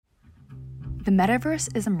The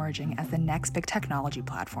Metaverse is emerging as the next big technology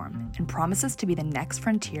platform and promises to be the next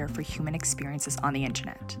frontier for human experiences on the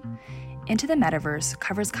internet. Into the Metaverse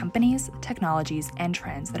covers companies, technologies, and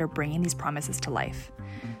trends that are bringing these promises to life.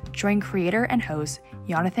 Join creator and host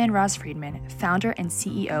Jonathan Ross-Friedman, founder and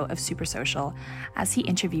CEO of Super Social, as he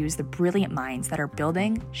interviews the brilliant minds that are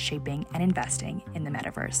building, shaping, and investing in the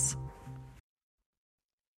Metaverse.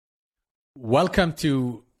 Welcome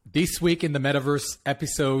to This Week in the Metaverse,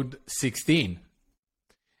 episode 16.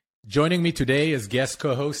 Joining me today as guest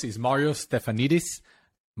co-host is Mario Stefanidis.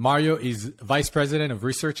 Mario is Vice President of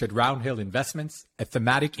Research at Roundhill Investments, a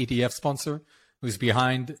thematic ETF sponsor who's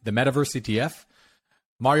behind the Metaverse ETF.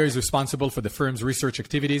 Mario is responsible for the firm's research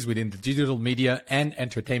activities within the digital media and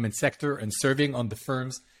entertainment sector and serving on the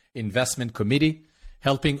firm's investment committee,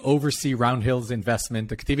 helping oversee Roundhill's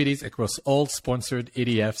investment activities across all sponsored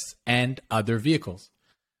ETFs and other vehicles.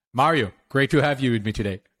 Mario, great to have you with me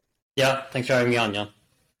today. Yeah, thanks for having me on, Jan.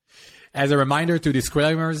 As a reminder to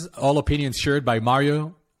disclaimers, all opinions shared by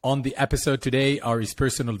Mario on the episode today are his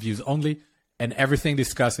personal views only, and everything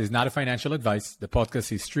discussed is not a financial advice. The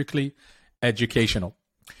podcast is strictly educational.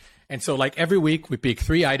 And so like every week, we pick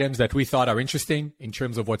 3 items that we thought are interesting in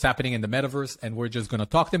terms of what's happening in the metaverse, and we're just going to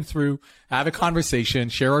talk them through, have a conversation,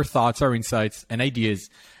 share our thoughts, our insights, and ideas.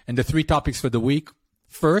 And the 3 topics for the week.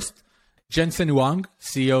 First, Jensen Huang,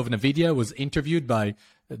 CEO of Nvidia, was interviewed by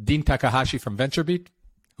Dean Takahashi from VentureBeat,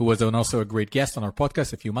 who was also a great guest on our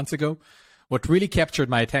podcast a few months ago. What really captured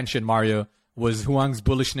my attention, Mario, was Huang's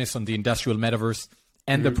bullishness on the industrial metaverse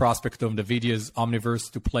and the prospect of Nvidia's Omniverse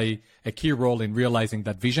to play a key role in realizing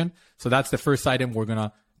that vision. So that's the first item we're going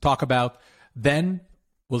to talk about. Then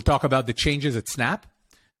we'll talk about the changes at Snap,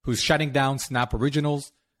 who's shutting down Snap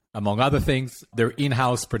Originals, among other things, their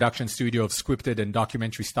in-house production studio of scripted and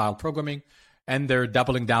documentary-style programming, and they're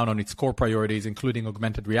doubling down on its core priorities, including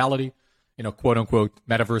augmented reality, quote-unquote,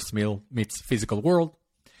 metaverse meets physical world.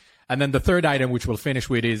 And then the third item, which we'll finish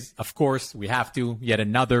with, is, of course, yet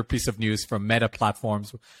another piece of news from Meta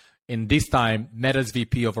Platforms. In this time, Meta's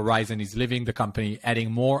VP of Horizon is leaving the company,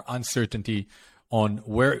 adding more uncertainty on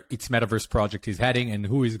where its metaverse project is heading and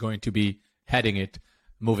who is going to be heading it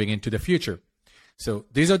moving into the future. So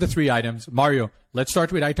these are the 3 items. Mario, let's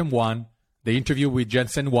start with item 1, the interview with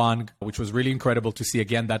Jensen Huang, which was really incredible to see,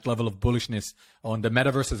 again, that level of bullishness on the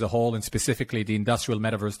metaverse as a whole, and specifically the industrial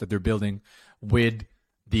metaverse that they're building with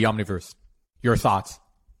the Omniverse. Your thoughts?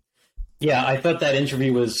 Yeah, I thought that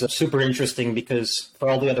interview was super interesting because for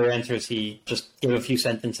all the other answers, he just gave a few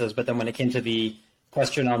sentences. But then when it came to the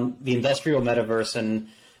question on the industrial metaverse and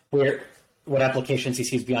what applications he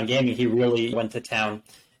sees beyond gaming, he really went to town.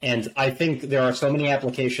 And I think there are so many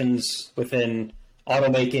applications within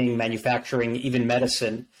automaking, manufacturing, even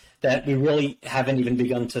medicine, that we really haven't even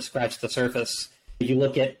begun to scratch the surface. If you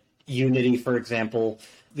look at Unity, for example,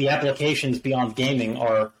 the applications beyond gaming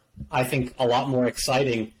are, I think, a lot more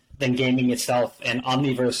exciting than gaming itself. And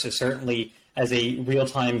Omniverse is certainly, as a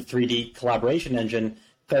real-time 3D collaboration engine,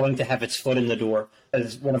 going to have its foot in the door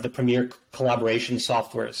as one of the premier collaboration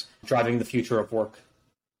softwares driving the future of work.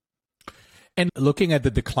 And looking at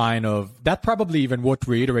the decline of that, probably even would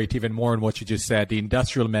reiterate even more on what you just said, the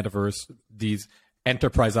industrial metaverse, these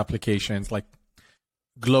enterprise applications like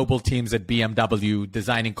global teams at BMW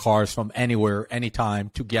designing cars from anywhere,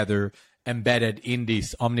 anytime, together, embedded in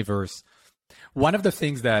this Omniverse. One of the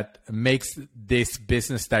things that makes this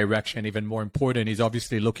business direction even more important is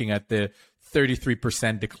obviously looking at the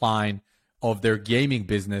 33% decline of their gaming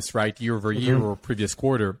business, right, year over year or previous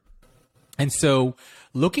quarter. And so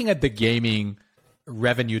looking at the gaming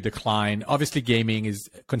revenue decline, obviously gaming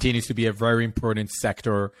continues to be a very important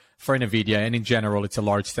sector for Nvidia, and in general, it's a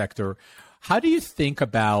large sector. How do you think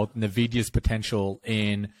about Nvidia's potential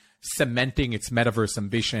in cementing its metaverse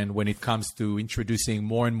ambition when it comes to introducing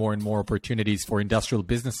more and more and more opportunities for industrial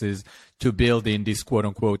businesses to build in this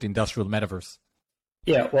quote-unquote industrial metaverse?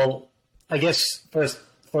 Yeah, well, I guess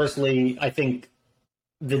firstly, I think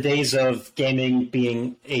the days of gaming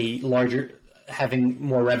being having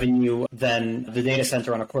more revenue than the data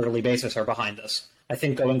center on a quarterly basis are behind us. I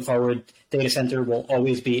think going forward, data center will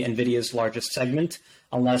always be NVIDIA's largest segment,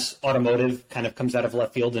 unless automotive kind of comes out of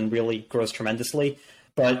left field and really grows tremendously.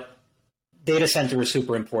 But data center is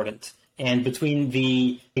super important. And between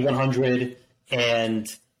the 100 and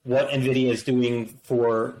what NVIDIA is doing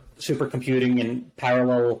for supercomputing and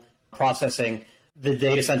parallel processing, the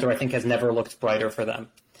data center, I think, has never looked brighter for them.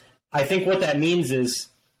 I think what that means is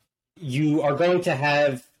you are going to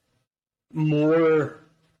have more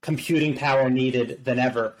computing power needed than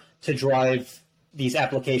ever to drive these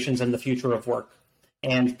applications and the future of work.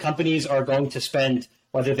 And companies are going to spend,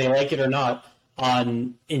 whether they like it or not,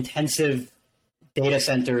 on intensive data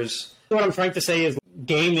centers. What I'm trying to say is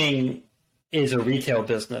gaming is a retail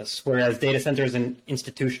business, whereas data centers is an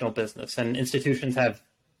institutional business, and institutions have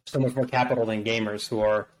so much more capital than gamers who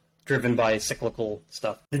are driven by cyclical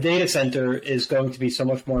stuff. The data center is going to be so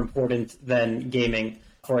much more important than gaming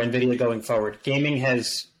for Nvidia going forward. Gaming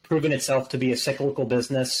has proven itself to be a cyclical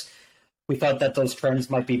business. We thought that those trends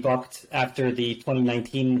might be bucked after the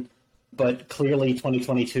 2019, but clearly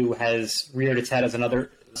 2022 has reared its head as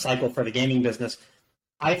another cycle for the gaming business.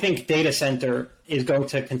 I think data center is going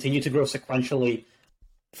to continue to grow sequentially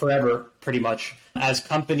forever, pretty much, as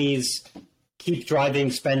companies keep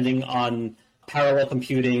driving spending on parallel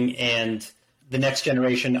computing and the next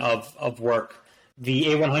generation of work. The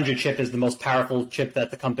A100 chip is the most powerful chip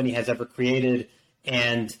that the company has ever created,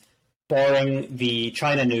 and barring the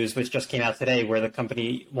China news, which just came out today, where the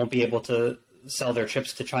company won't be able to sell their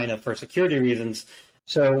chips to China for security reasons.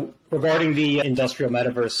 So regarding the industrial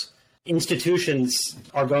metaverse, institutions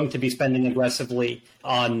are going to be spending aggressively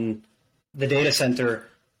on the data center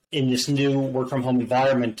in this new work-from-home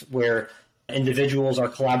environment where individuals are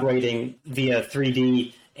collaborating via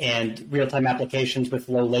 3D and real-time applications with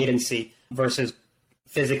low latency versus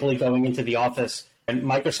physically going into the office. And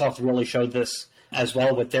Microsoft really showed this as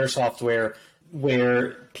well with their software,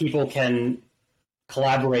 where people can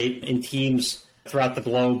collaborate in teams throughout the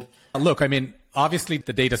globe. Look, I mean, obviously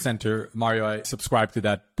the data center, Mario, I subscribe to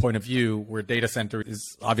that point of view where data center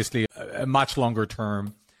is obviously a much longer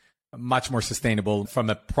term, much more sustainable from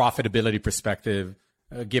a profitability perspective,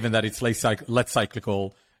 given that it's less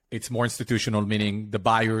cyclical. It's more institutional, meaning the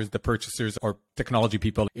buyers, the purchasers are technology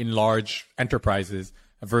people in large enterprises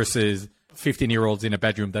versus 15-year-olds in a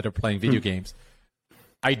bedroom that are playing video games.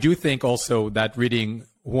 I do think also that reading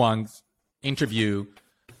Huang's interview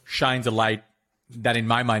shines a light that in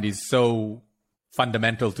my mind is so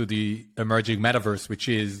fundamental to the emerging metaverse, which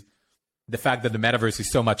is the fact that the metaverse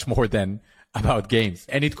is so much more than about games.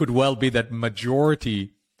 And it could well be that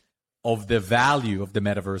majority of the value of the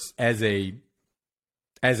metaverse as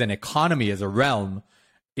an economy, as a realm,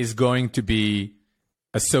 is going to be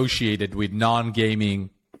associated with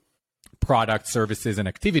non-gaming products, services, and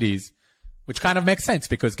activities, which kind of makes sense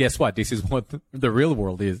because guess what? This is what the real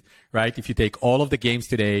world is, right? If you take all of the games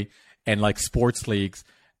today and like sports leagues,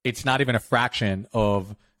 it's not even a fraction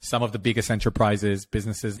of some of the biggest enterprises,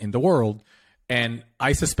 businesses in the world. And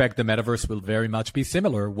I suspect the metaverse will very much be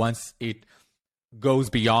similar once it goes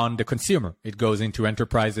beyond the consumer. It goes into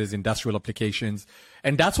enterprises, industrial applications.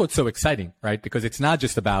 And that's what's so exciting, right? Because it's not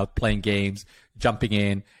just about playing games, jumping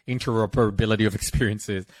in, interoperability of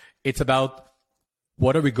experiences. It's about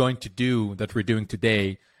what are we going to do that we're doing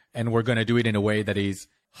today? And we're going to do it in a way that is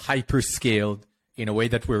hyper scaled, in a way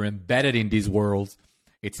that we're embedded in these worlds.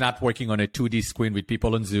 It's not working on a 2D screen with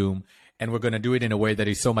people on Zoom. And we're going to do it in a way that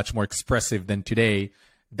is so much more expressive than today.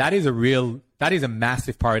 That is a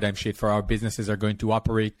massive paradigm shift for how businesses are going to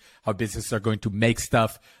operate, how businesses are going to make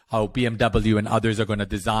stuff, how BMW and others are going to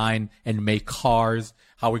design and make cars,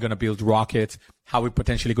 how we're going to build rockets, how we're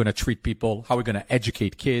potentially going to treat people, how we're going to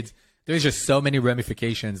educate kids. There's just so many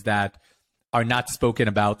ramifications that are not spoken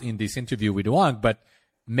about in this interview with Wang, but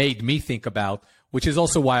made me think about, which is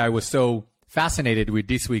also why I was so fascinated with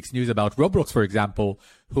this week's news about Roblox, for example,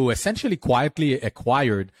 who essentially quietly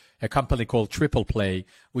acquired a company called Triple Play,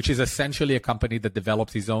 which is essentially a company that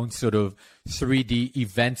develops its own sort of 3D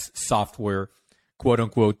events software, quote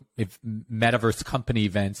unquote, metaverse company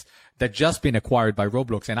events that just been acquired by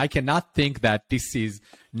Roblox. And I cannot think that this is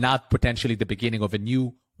not potentially the beginning of a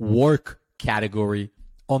new work category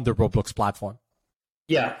on the Roblox platform.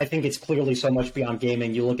 Yeah, I think it's clearly so much beyond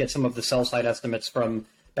gaming. You look at some of the sell side estimates from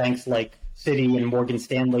banks like Citi and Morgan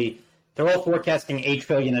Stanley. They're all forecasting $8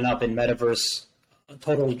 trillion and up in metaverse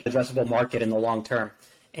total addressable market in the long term.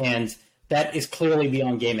 And that is clearly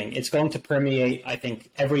beyond gaming. It's going to permeate, I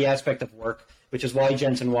think, every aspect of work, which is why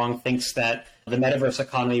Jensen Huang thinks that the metaverse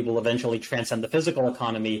economy will eventually transcend the physical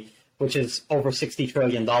economy, which is over $60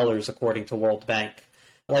 trillion, according to World Bank.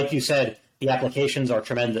 Like you said, the applications are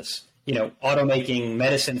tremendous. You know, automaking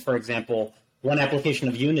medicine, for example, one application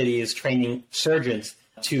of Unity is training surgeons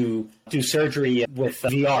to do surgery with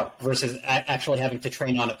VR versus actually having to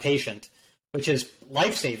train on a patient, which is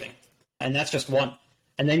life-saving. And that's just one.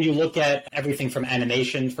 And then you look at everything from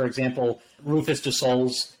animation, for example, Rufus Du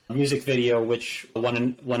Sol's music video, which won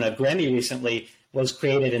a Grammy recently, was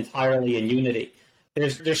created entirely in Unity.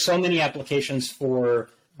 There's so many applications for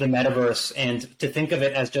the metaverse, and to think of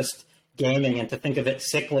it as just gaming and to think of it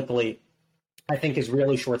cyclically, I think is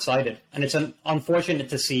really short-sighted. And it's unfortunate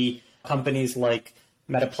to see companies like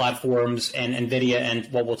Meta Platforms and Nvidia and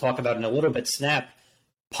what we'll talk about in a little bit, Snap,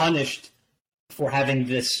 punished for having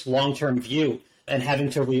this long-term view. and having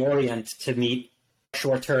to reorient to meet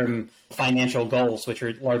short-term financial goals, which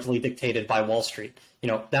are largely dictated by Wall Street.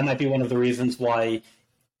 That might be one of the reasons why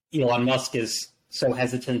Elon Musk is so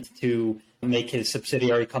hesitant to make his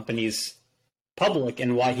subsidiary companies public,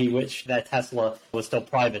 and why he wished that Tesla was still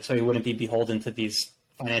private, so he wouldn't be beholden to these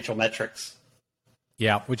financial metrics.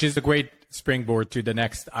 Yeah, which is a great springboard to the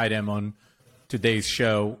next item on today's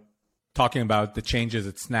show, talking about the changes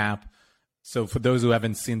at Snap. So for those who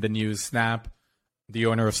haven't seen the news, Snap, the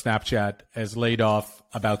owner of Snapchat, has laid off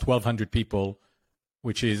about 1,200 people,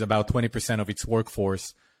 which is about 20% of its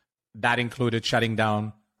workforce. That included shutting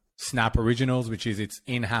down Snap Originals, which is its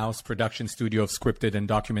in-house production studio of scripted and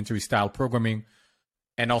documentary style programming.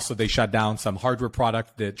 And also they shut down some hardware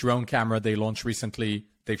product, the drone camera they launched recently,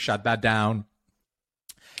 they've shut that down.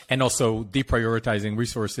 And also deprioritizing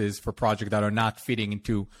resources for projects that are not fitting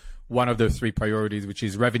into one of those three priorities, which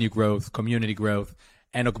is revenue growth, community growth,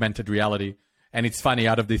 and augmented reality. And it's funny,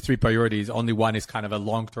 out of the three priorities, only one is kind of a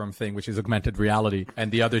long-term thing, which is augmented reality.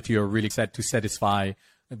 And the other two are really set to satisfy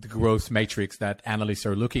the growth matrix that analysts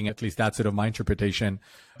are looking at least that's sort of my interpretation.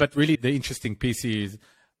 But really the interesting piece is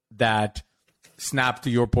that Snap, to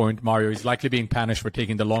your point, Mario, is likely being punished for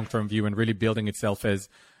taking the long-term view and really building itself as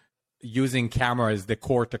using camera as the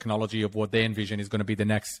core technology of what they envision is going to be the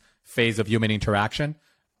next phase of human interaction,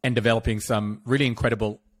 and developing some really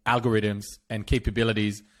incredible algorithms and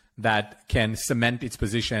capabilities that can cement its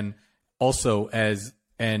position also as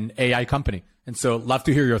an AI company. And so love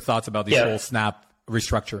to hear your thoughts about this whole Snap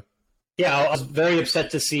restructure. Yeah, I was very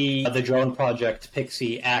upset to see the drone project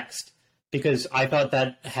Pixie axed, because I thought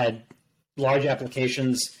that had large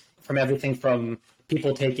applications, from everything from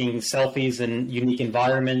people taking selfies in unique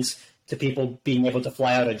environments to people being able to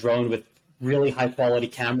fly out a drone with really high quality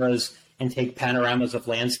cameras and take panoramas of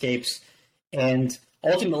landscapes. And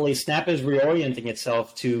ultimately, Snap is reorienting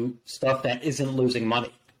itself to stuff that isn't losing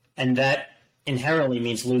money. And that inherently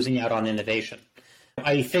means losing out on innovation.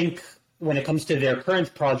 I think when it comes to their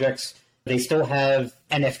current projects, they still have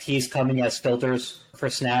NFTs coming as filters for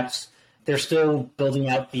Snaps. They're still building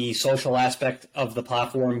out the social aspect of the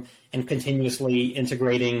platform and continuously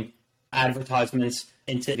integrating advertisements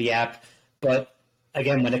into the app. But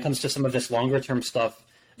again, when it comes to some of this longer term stuff,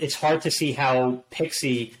 it's hard to see how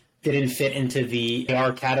Pixie didn't fit into the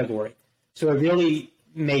AR category. So it really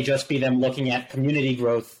may just be them looking at community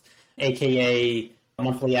growth, aka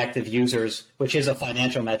monthly active users, which is a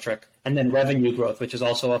financial metric, and then revenue growth, which is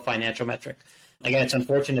also a financial metric. Again, it's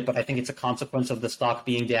unfortunate, but I think it's a consequence of the stock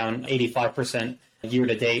being down 85% year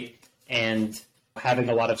to date and having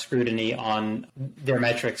a lot of scrutiny on their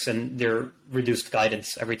metrics and their reduced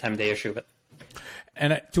guidance every time they issue it.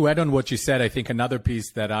 And to add on what you said, I think another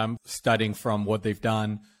piece that I'm studying from what they've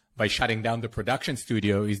done by shutting down the production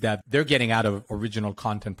studio is that they're getting out of original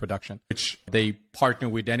content production, which they partner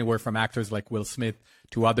with anywhere from actors like Will Smith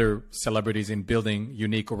to other celebrities in building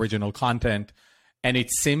unique original content. And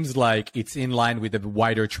it seems like it's in line with the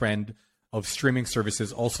wider trend of streaming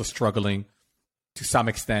services also struggling to some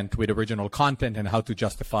extent with original content and how to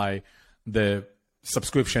justify the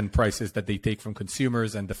subscription prices that they take from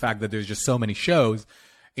consumers and the fact that there's just so many shows.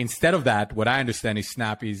 Instead of that, what I understand is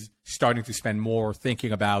Snap is starting to spend more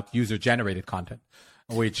thinking about user-generated content,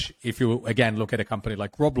 which, if you, again, look at a company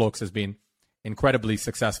like Roblox, has been incredibly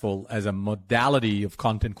successful as a modality of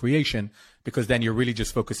content creation, because then you're really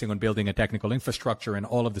just focusing on building a technical infrastructure and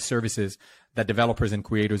all of the services that developers and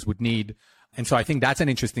creators would need. And so I think that's an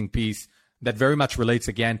interesting piece that very much relates,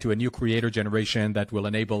 again, to a new creator generation that will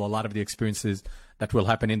enable a lot of the experiences that will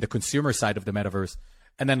happen in the consumer side of the metaverse.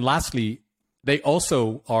 And then lastly, they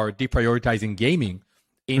also are deprioritizing gaming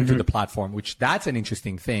into the platform, which that's an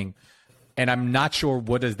interesting thing. And I'm not sure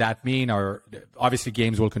what does that mean, or obviously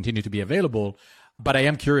games will continue to be available, but I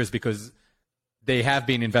am curious because they have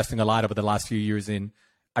been investing a lot over the last few years in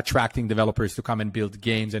attracting developers to come and build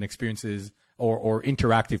games and experiences or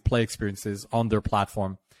interactive play experiences on their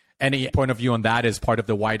platform. Any point of view on that as part of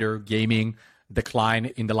the wider gaming decline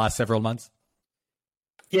in the last several months?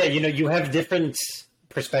 Yeah, you have different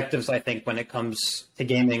perspectives, I think, when it comes to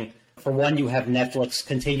gaming. For one, you have Netflix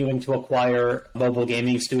continuing to acquire mobile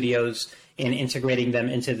gaming studios and integrating them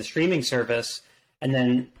into the streaming service. And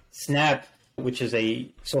then Snap, which is a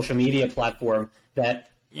social media platform that,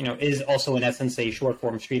 is also in essence a short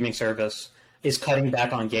form streaming service, is cutting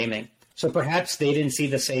back on gaming. So perhaps they didn't see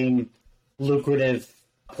the same lucrative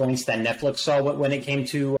points that Netflix saw when it came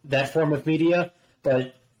to that form of media,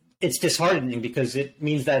 but it's disheartening because it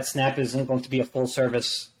means that Snap isn't going to be a full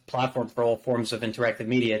service platform for all forms of interactive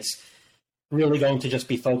media. It's really going to just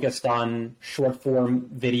be focused on short form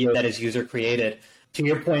video that is user created. To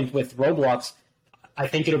your point with Roblox, I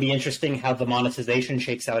think it'll be interesting how the monetization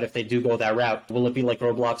shakes out if they do go that route. Will it be like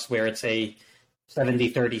Roblox where it's a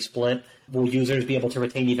 70-30 split? Will users be able to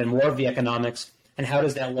retain even more of the economics? And how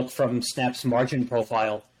does that look from Snap's margin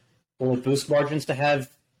profile? Will it boost margins to have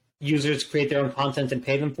users create their own content and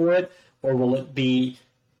pay them for it? Or will it be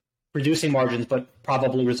reducing margins but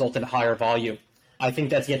probably result in higher volume? I think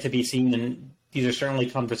that's yet to be seen, and these are certainly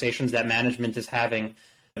conversations that management is having.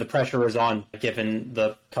 The pressure is on, given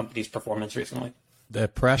the company's performance recently. The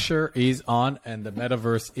pressure is on, and the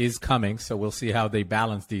metaverse is coming, so we'll see how they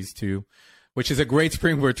balance these two, which is a great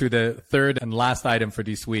springboard to the third and last item for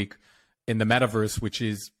this week in the metaverse, which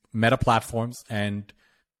is Meta Platforms. And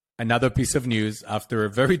another piece of news after a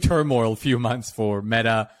very turmoil few months for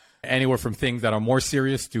Meta, anywhere from things that are more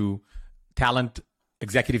serious to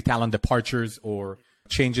executive talent departures or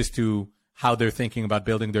changes to how they're thinking about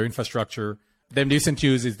building their infrastructure. The recent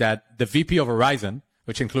news is that the VP of Horizon,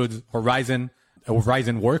 which includes Horizon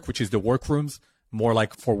Work, which is the workrooms, more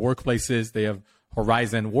like for workplaces. They have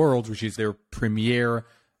Horizon World, which is their premier,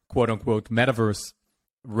 quote unquote, metaverse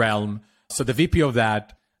realm. So the VP of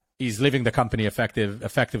that is leaving the company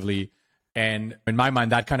effectively. And in my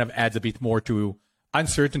mind, that kind of adds a bit more to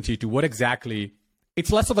uncertainty to what exactly,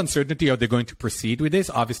 it's less of uncertainty. Are they going to proceed with this?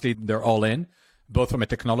 Obviously, they're all in, both from a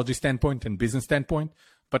technology standpoint and business standpoint.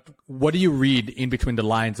 But what do you read in between the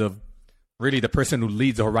lines of really the person who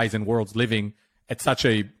leads Horizon Worlds living at such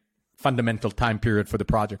a fundamental time period for the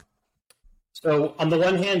project? So on the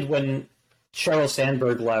one hand, when Sheryl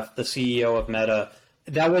Sandberg left, the CEO of Meta,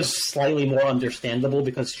 that was slightly more understandable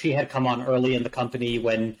because she had come on early in the company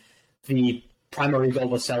when the primary goal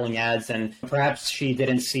was selling ads, and perhaps she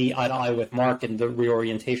didn't see eye to eye with Mark in the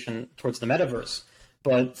reorientation towards the metaverse.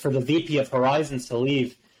 But for the VP of Horizons to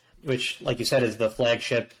leave, which, like you said, is the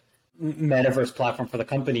flagship metaverse platform for the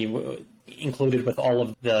company, included with all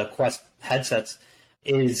of the Quest headsets,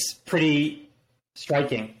 is pretty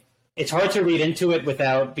striking. It's hard to read into it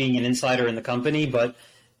without being an insider in the company, but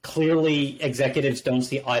clearly executives don't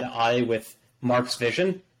see eye to eye with Mark's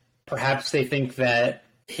vision. Perhaps they think that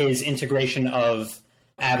his integration of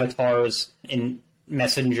avatars in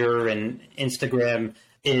Messenger and Instagram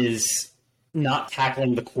is not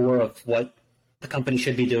tackling the core of what the company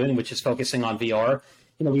should be doing, which is focusing on VR.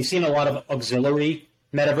 We've seen a lot of auxiliary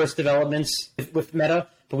metaverse developments with Meta,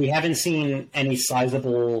 but we haven't seen any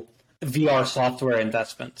sizable VR software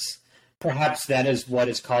investments. Perhaps that is what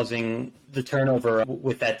is causing the turnover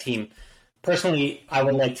with that team. Personally, I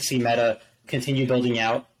would like to see Meta continue building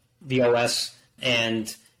out the OS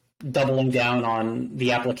and doubling down on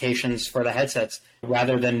the applications for the headsets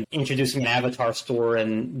rather than introducing an avatar store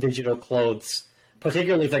and digital clothes,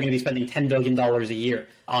 particularly if they're going to be spending $10 billion a year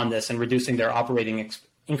on this and increasing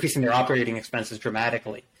their operating expenses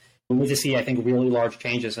dramatically. We need to see, I think, really large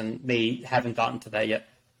changes, and they haven't gotten to that yet.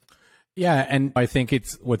 Yeah, and I think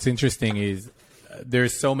what's interesting is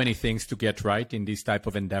there's so many things to get right in this type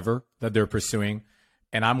of endeavor that they're pursuing.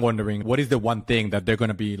 And I'm wondering, what is the one thing that they're going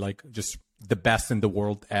to be like just the best in the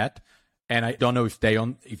world at? And I don't know if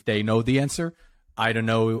they know the answer. I don't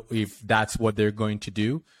know if that's what they're going to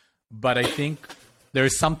do. But I think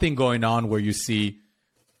there's something going on where you see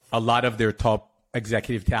a lot of their top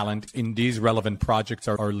executive talent in these relevant projects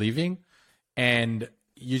are leaving. And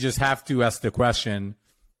you just have to ask the question,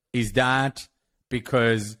 is that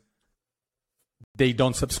because they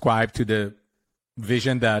don't subscribe to the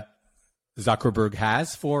vision that Zuckerberg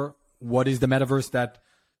has for what is the metaverse that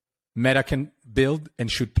Meta can build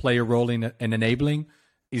and should play a role in enabling?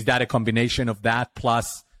 Is that a combination of that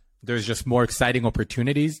plus there's just more exciting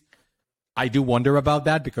opportunities? I do wonder about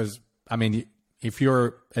that because, I mean, if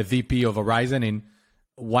you're a VP of Horizon in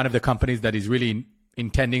one of the companies that is really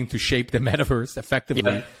intending to shape the metaverse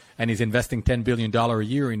effectively and is investing $10 billion a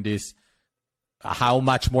year in this, how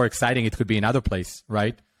much more exciting it could be in other place,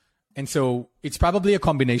 right? And so it's probably a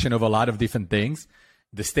combination of a lot of different things.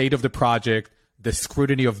 The state of the project, the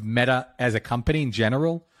scrutiny of Meta as a company in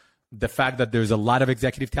general, the fact that there's a lot of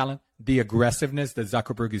executive talent, the aggressiveness that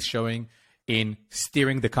Zuckerberg is showing in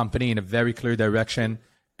steering the company in a very clear direction,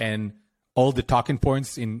 and all the talking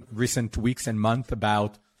points in recent weeks and months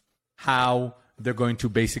about how they're going to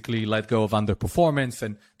basically let go of underperformance.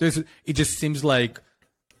 And it just seems like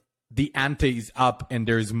the ante is up and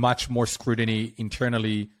there's much more scrutiny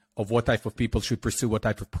internally of what type of people should pursue what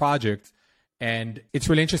type of projects. And it's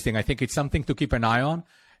really interesting. I think it's something to keep an eye on.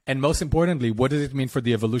 And most importantly, what does it mean for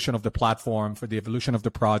the evolution of the platform, for the evolution of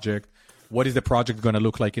the project? What is the project going to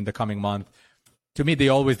look like in the coming month? To me,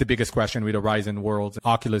 the biggest question with Horizon Worlds,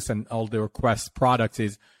 Oculus, and all their Quest products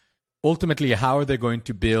is ultimately how are they going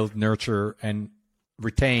to build, nurture, and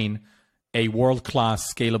retain a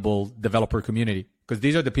world-class, scalable developer community? because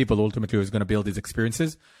these are the people ultimately who's going to build these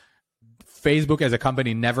experiences. Facebook as a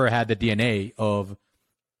company never had the DNA of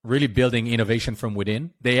really building innovation from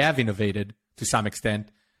within. They have innovated to some extent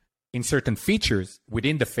in certain features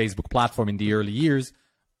within the Facebook platform in the early years,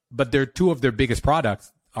 but two of their biggest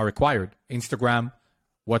products are acquired: Instagram,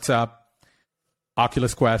 WhatsApp,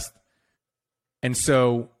 Oculus Quest. And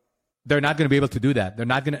so they're not going to be able to do that.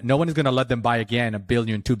 No one is going to let them buy again $1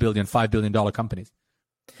 billion, $2 billion, $5 billion companies.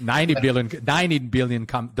 $90 billion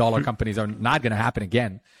companies are not going to happen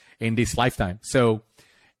again in this lifetime. So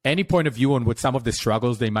any point of view on what some of the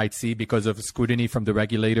struggles they might see because of scrutiny from the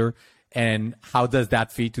regulator, and how does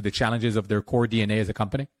that feed to the challenges of their core DNA as a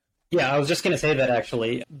company? Yeah, I was just going to say that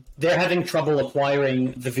actually. They're having trouble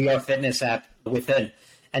acquiring the VR fitness app within,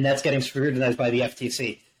 and that's getting scrutinized by the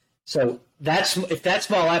FTC. So if that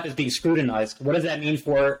small app is being scrutinized, what does that mean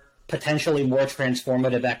for potentially more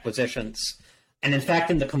transformative acquisitions? And in fact,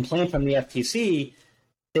 in the complaint from the FTC,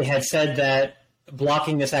 they had said that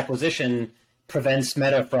blocking this acquisition prevents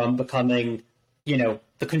Meta from becoming,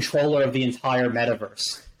 the controller of the entire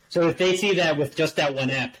metaverse. So if they see that with just that one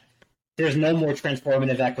app, there's no more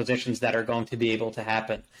transformative acquisitions that are going to be able to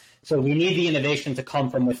happen. So we need the innovation to come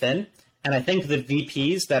from within. And I think the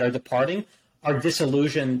VPs that are departing are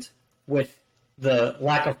disillusioned with the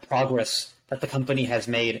lack of progress that the company has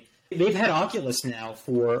made. They've had Oculus now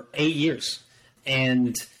for 8 years.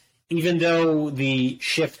 And even though the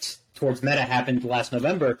shift towards Meta happened last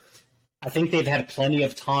November, I think they've had plenty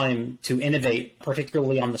of time to innovate,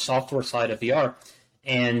 particularly on the software side of VR.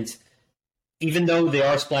 And even though they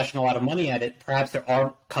are splashing a lot of money at it, perhaps there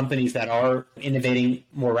are companies that are innovating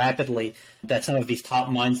more rapidly that some of these top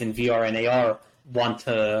minds in VR and AR want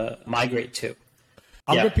to migrate to.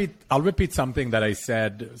 I'll repeat something that I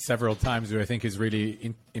said several times, which I think is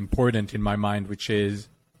really important in my mind, which is,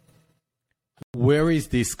 where is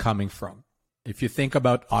this coming from? If you think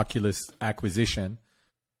about Oculus acquisition,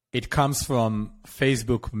 it comes from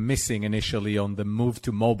Facebook missing initially on the move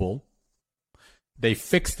to mobile. They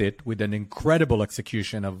fixed it with an incredible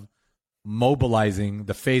execution of mobilizing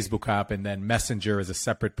the Facebook app and then Messenger as a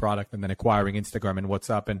separate product, and then acquiring Instagram and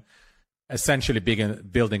WhatsApp, and essentially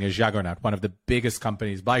building a juggernaut, one of the biggest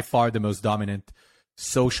companies, by far the most dominant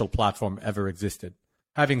social platform ever existed.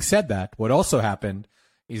 Having said that, what also happened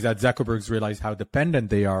is that Zuckerberg's realized how dependent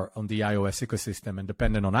they are on the iOS ecosystem and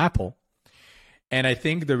dependent on Apple. And I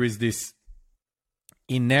think there is this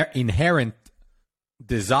inherent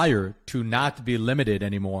desire to not be limited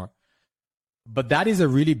anymore. But that is a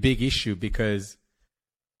really big issue, because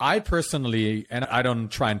I personally, and I don't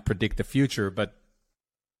try and predict the future, but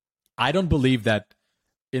I don't believe that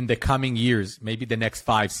in the coming years, maybe the next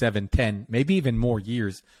 5, 7, 10, maybe even more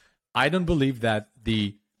years, I don't believe that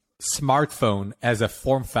the smartphone as a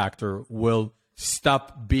form factor will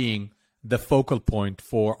stop being the focal point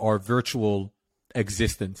for our virtual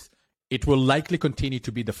existence. It will likely continue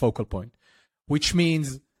to be the focal point, which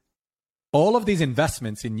means all of these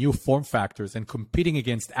investments in new form factors and competing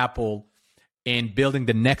against Apple and building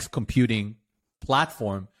the next computing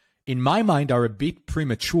platform, in my mind, are a bit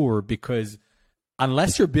premature, because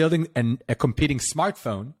unless you're building a competing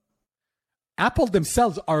smartphone, Apple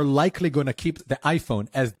themselves are likely going to keep the iPhone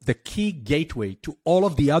as the key gateway to all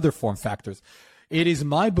of the other form factors. It is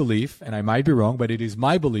my belief, and I might be wrong, but it is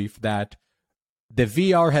my belief that the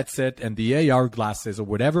VR headset and the AR glasses, or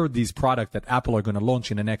whatever these products that Apple are going to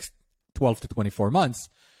launch in the next 12 to 24 months,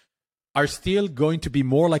 are still going to be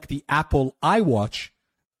more like the Apple iWatch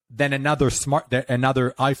than another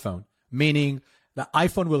iPhone, meaning the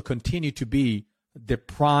iPhone will continue to be the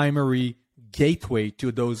primary gateway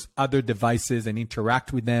to those other devices and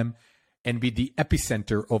interact with them and be the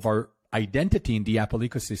epicenter of our identity in the Apple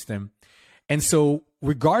ecosystem. And so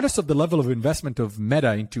regardless of the level of investment of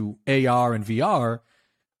Meta into AR and VR,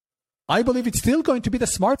 I believe it's still going to be the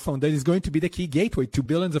smartphone that is going to be the key gateway to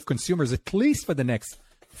billions of consumers, at least for the next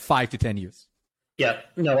 5 to 10 years. Yeah,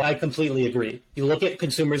 no, I completely agree. You look at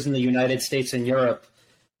consumers in the United States and Europe,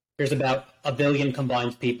 there's about 1 billion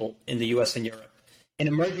combined people in the US and Europe. In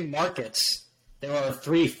emerging markets, there are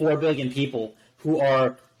 3-4 billion people who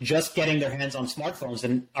are just getting their hands on smartphones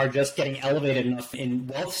and are just getting elevated enough in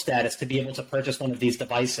wealth status to be able to purchase one of these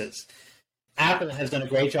devices. Apple has done a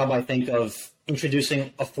great job, I think, of introducing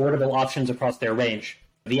affordable options across their range.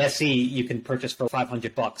 The SE you can purchase for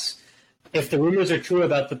 $500. If the rumors are true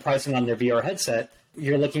about the pricing on their VR headset,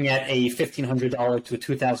 you're looking at a $1,500 to a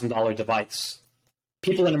 $2,000 device.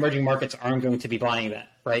 People in emerging markets aren't going to be buying that,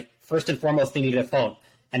 right? First and foremost, they need a phone.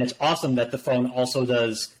 And it's awesome that the phone also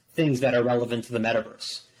does things that are relevant to the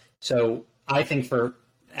metaverse. So I think for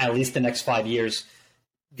at least the next 5 years,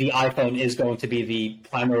 the iPhone is going to be the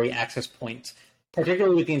primary access point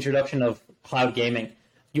particularly with the introduction of cloud gaming,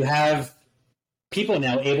 you have people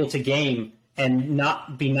now able to game and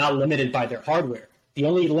not limited by their hardware. The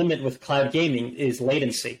only limit with cloud gaming is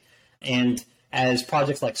latency. And as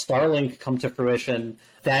projects like Starlink come to fruition,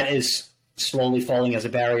 that is slowly falling as a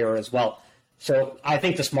barrier as well. So I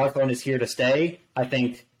think the smartphone is here to stay. I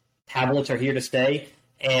think tablets are here to stay.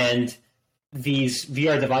 And these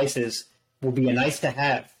VR devices will be a nice to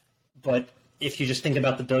have. But if you just think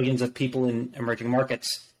about the billions of people in emerging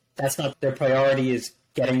markets, that's not their priority, is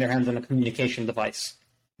getting their hands on a communication device.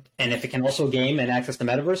 And if it can also game and access the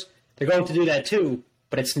metaverse, they're going to do that too,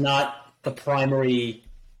 but it's not the primary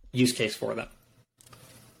use case for them.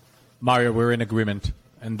 Mario, we're in agreement.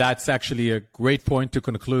 And that's actually a great point to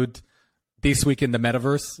conclude this week in the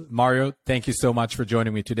Metaverse. Mario, thank you so much for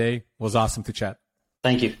joining me today. It was awesome to chat.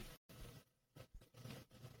 Thank you.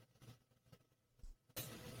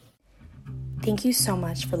 Thank you so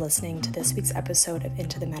much for listening to this week's episode of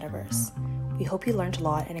Into the Metaverse. We hope you learned a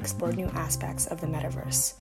lot and explored new aspects of the Metaverse.